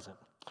Pharaoh doesn't.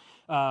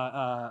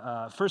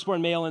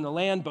 Firstborn male in the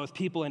land, both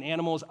people and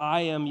animals,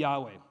 I am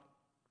Yahweh.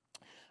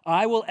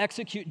 I will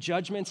execute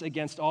judgments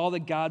against all the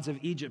gods of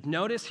Egypt.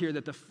 Notice here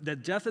that the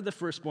death of the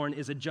firstborn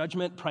is a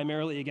judgment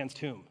primarily against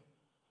whom?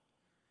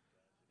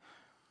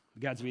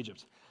 The gods of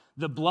Egypt.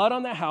 The blood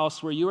on the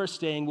house where you are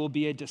staying will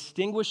be a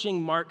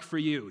distinguishing mark for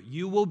you.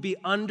 You will be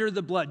under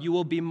the blood. You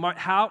will be marked.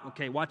 How?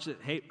 Okay, watch it.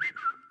 Hey.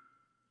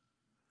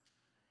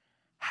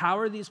 How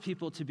are these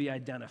people to be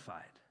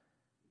identified?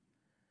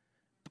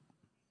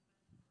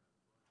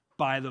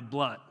 By the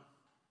blood,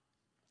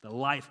 the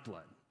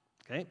lifeblood.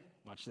 Okay,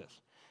 watch this.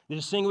 The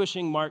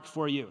distinguishing mark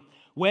for you.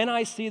 When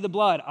I see the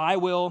blood, I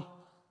will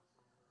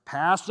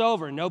pass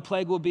over. No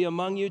plague will be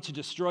among you to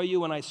destroy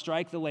you when I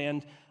strike the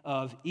land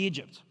of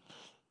Egypt.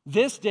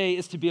 This day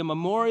is to be a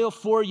memorial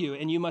for you,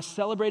 and you must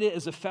celebrate it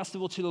as a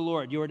festival to the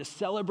Lord. You are to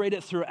celebrate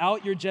it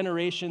throughout your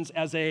generations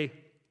as a...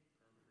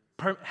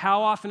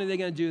 How often are they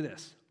going to do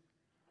this?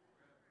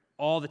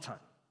 All the time.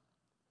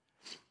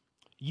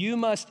 You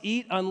must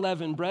eat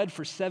unleavened bread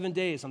for 7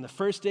 days. On the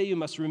first day, you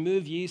must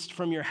remove yeast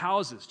from your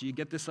houses. Do you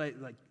get this?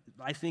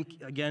 I think,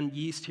 again,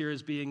 yeast here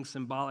is being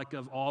symbolic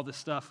of all the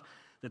stuff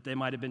that they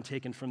might have been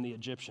taken from the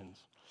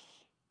Egyptians.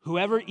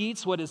 Whoever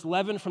eats what is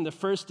leavened from the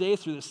first day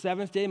through the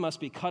seventh day must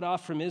be cut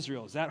off from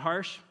Israel. Is that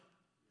harsh?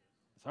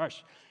 It's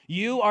harsh.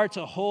 You are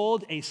to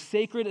hold a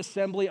sacred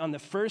assembly on the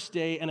first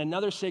day and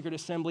another sacred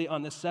assembly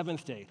on the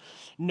seventh day.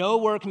 No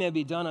work may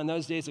be done on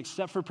those days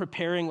except for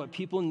preparing what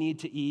people need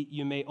to eat.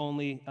 You may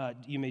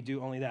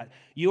do only that.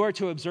 You are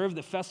to observe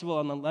the festival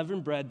on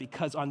unleavened bread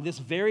because on this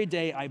very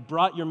day I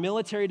brought your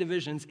military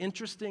divisions.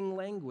 Interesting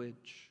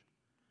language.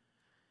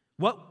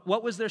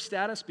 What was their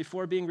status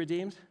before being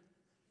redeemed?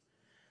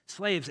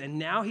 slaves. And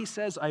now he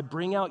says, I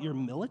bring out your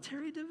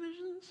military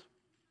divisions?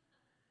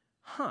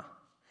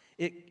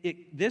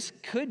 This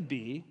could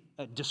be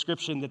a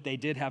description that they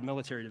did have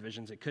military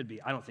divisions. It could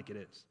be. I don't think it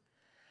is.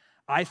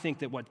 I think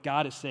that what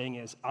God is saying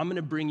is, I'm going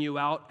to bring you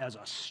out as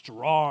a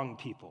strong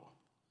people,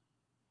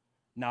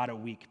 not a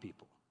weak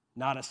people,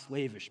 not a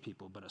slavish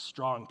people, but a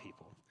strong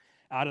people,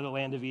 out of the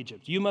land of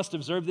Egypt. You must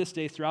observe this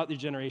day throughout your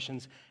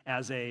generations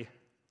as a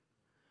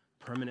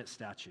permanent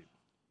statute.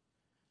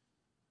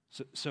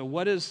 So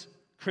what does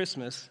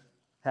Christmas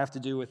have to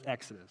do with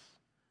Exodus?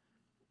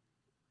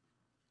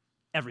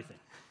 Everything.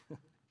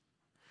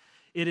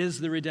 It is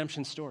the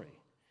redemption story.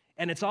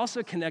 And it's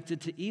also connected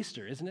to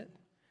Easter, isn't it?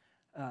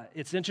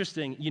 It's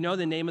interesting. You know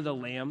the name of the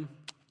lamb,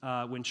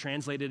 when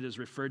translated, is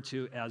referred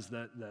to as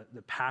the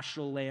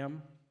paschal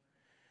lamb?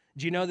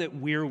 Do you know that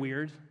we're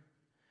weird?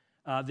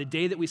 The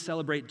day that we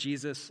celebrate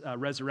Jesus'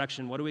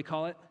 resurrection, what do we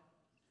call it?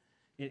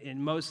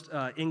 In most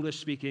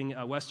English-speaking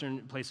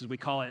Western places, we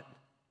call it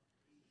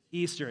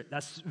Easter.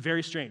 That's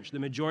very strange. The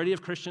majority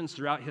of Christians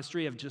throughout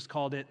history have just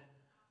called it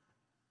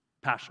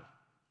Paschal.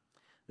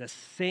 The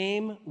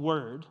same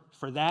word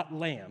for that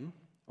lamb,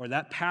 or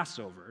that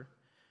Passover,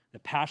 the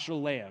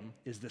Paschal lamb,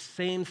 is the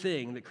same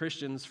thing that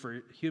Christians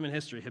for human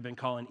history have been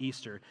calling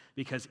Easter,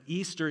 because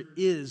Easter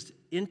is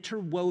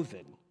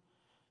interwoven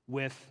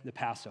with the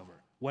Passover.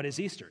 What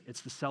is Easter?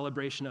 It's the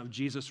celebration of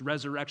Jesus'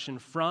 resurrection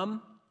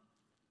from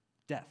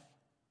death.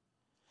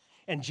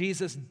 And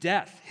Jesus'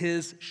 death,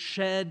 his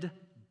shed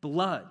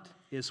blood,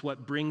 is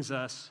what brings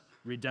us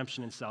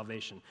redemption and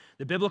salvation.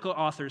 The biblical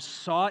authors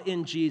saw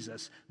in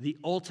Jesus the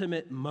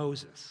ultimate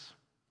Moses.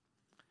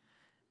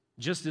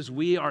 Just as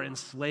we are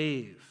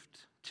enslaved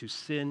to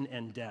sin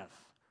and death,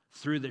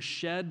 through the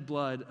shed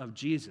blood of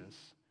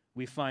Jesus,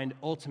 we find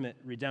ultimate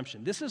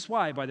redemption. This is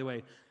why, by the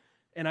way,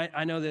 and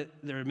I know that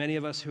there are many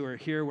of us who are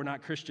here, we're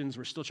not Christians,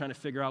 we're still trying to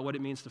figure out what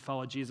it means to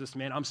follow Jesus.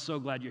 Man, I'm so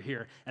glad you're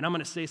here. And I'm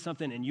going to say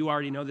something, and you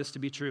already know this to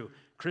be true.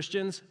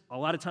 Christians, a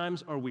lot of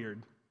times, are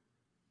weird.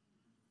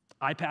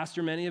 I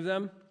pastor many of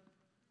them,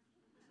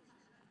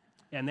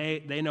 and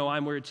they know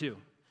I'm weird too.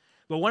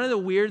 But one of the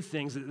weird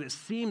things that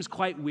seems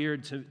quite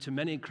weird to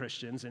many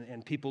Christians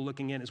and people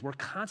looking in is we're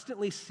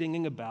constantly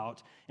singing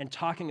about and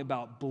talking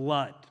about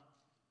blood.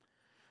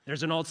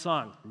 There's an old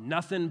song,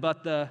 nothing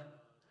but the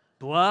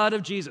blood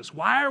of Jesus.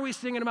 Why are we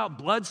singing about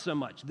blood so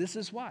much? This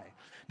is why.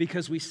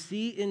 Because we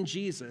see in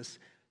Jesus,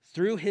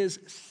 through his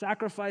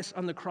sacrifice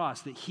on the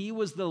cross, that he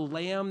was the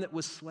lamb that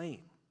was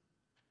slain.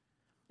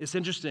 It's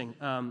interesting.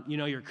 You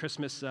know your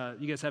Christmas,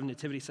 you guys have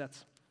nativity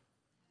sets?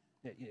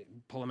 You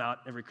pull them out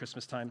every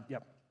Christmas time.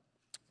 Yep.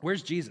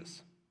 Where's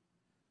Jesus?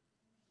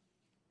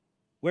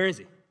 Where is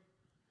he?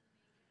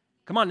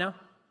 Come on now.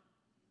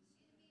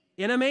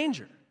 In a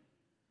manger.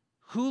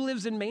 Who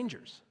lives in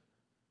mangers?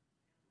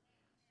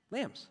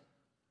 Lambs.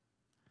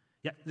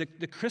 Yeah,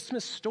 the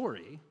Christmas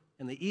story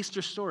and the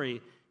Easter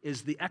story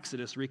is the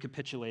Exodus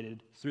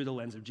recapitulated through the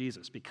lens of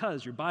Jesus,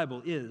 because your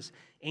Bible is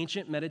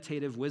ancient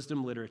meditative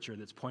wisdom literature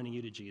that's pointing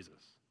you to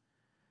Jesus.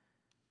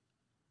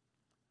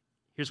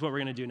 Here's what we're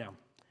going to do now.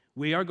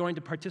 We are going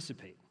to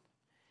participate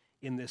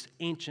in this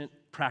ancient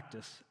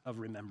practice of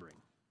remembering.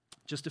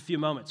 Just a few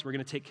moments, we're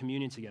going to take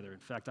communion together. In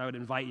fact, I would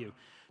invite you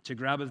to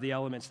grab of the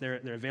elements.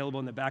 They're available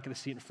in the back of the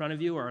seat in front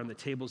of you or on the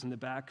tables in the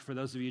back. For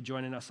those of you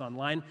joining us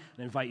online,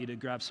 I invite you to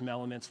grab some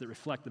elements that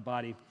reflect the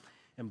body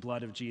and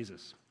blood of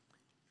Jesus.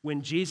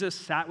 When Jesus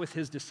sat with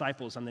his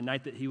disciples on the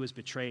night that he was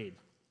betrayed,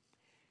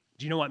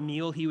 do you know what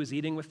meal he was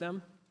eating with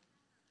them?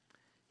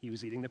 He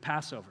was eating the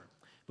Passover.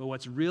 But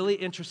what's really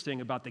interesting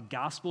about the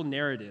gospel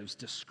narrative's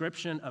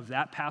description of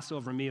that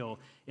Passover meal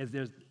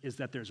is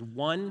that there's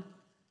one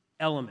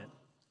element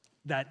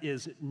that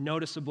is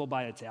noticeable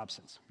by its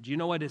absence. Do you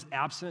know what is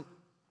absent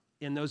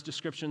in those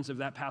descriptions of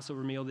that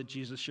Passover meal that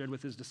Jesus shared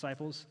with his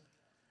disciples?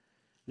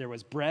 There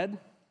was bread,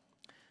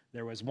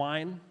 there was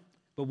wine,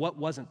 but what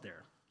wasn't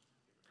there?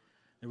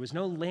 There was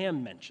no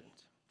lamb mentioned.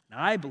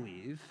 Now, I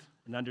believe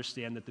and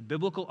understand that the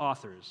biblical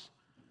authors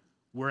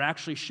were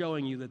actually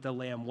showing you that the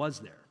lamb was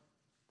there,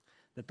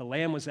 that the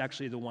lamb was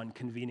actually the one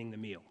convening the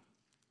meal.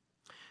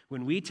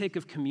 When we take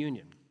of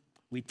communion,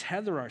 we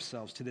tether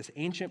ourselves to this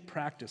ancient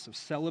practice of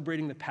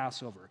celebrating the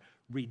Passover,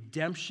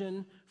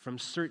 redemption from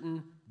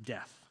certain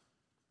death,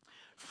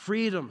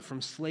 freedom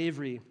from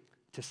slavery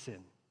to sin.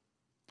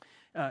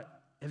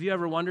 Have you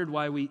ever wondered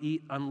why we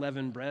eat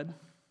unleavened bread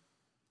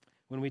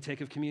when we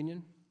take of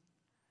communion?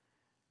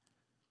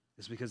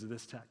 It's because of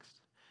this text.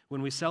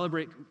 When we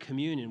celebrate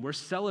communion, we're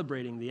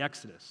celebrating the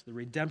Exodus, the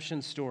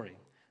redemption story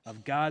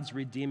of God's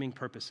redeeming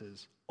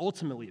purposes,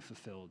 ultimately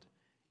fulfilled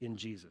in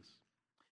Jesus.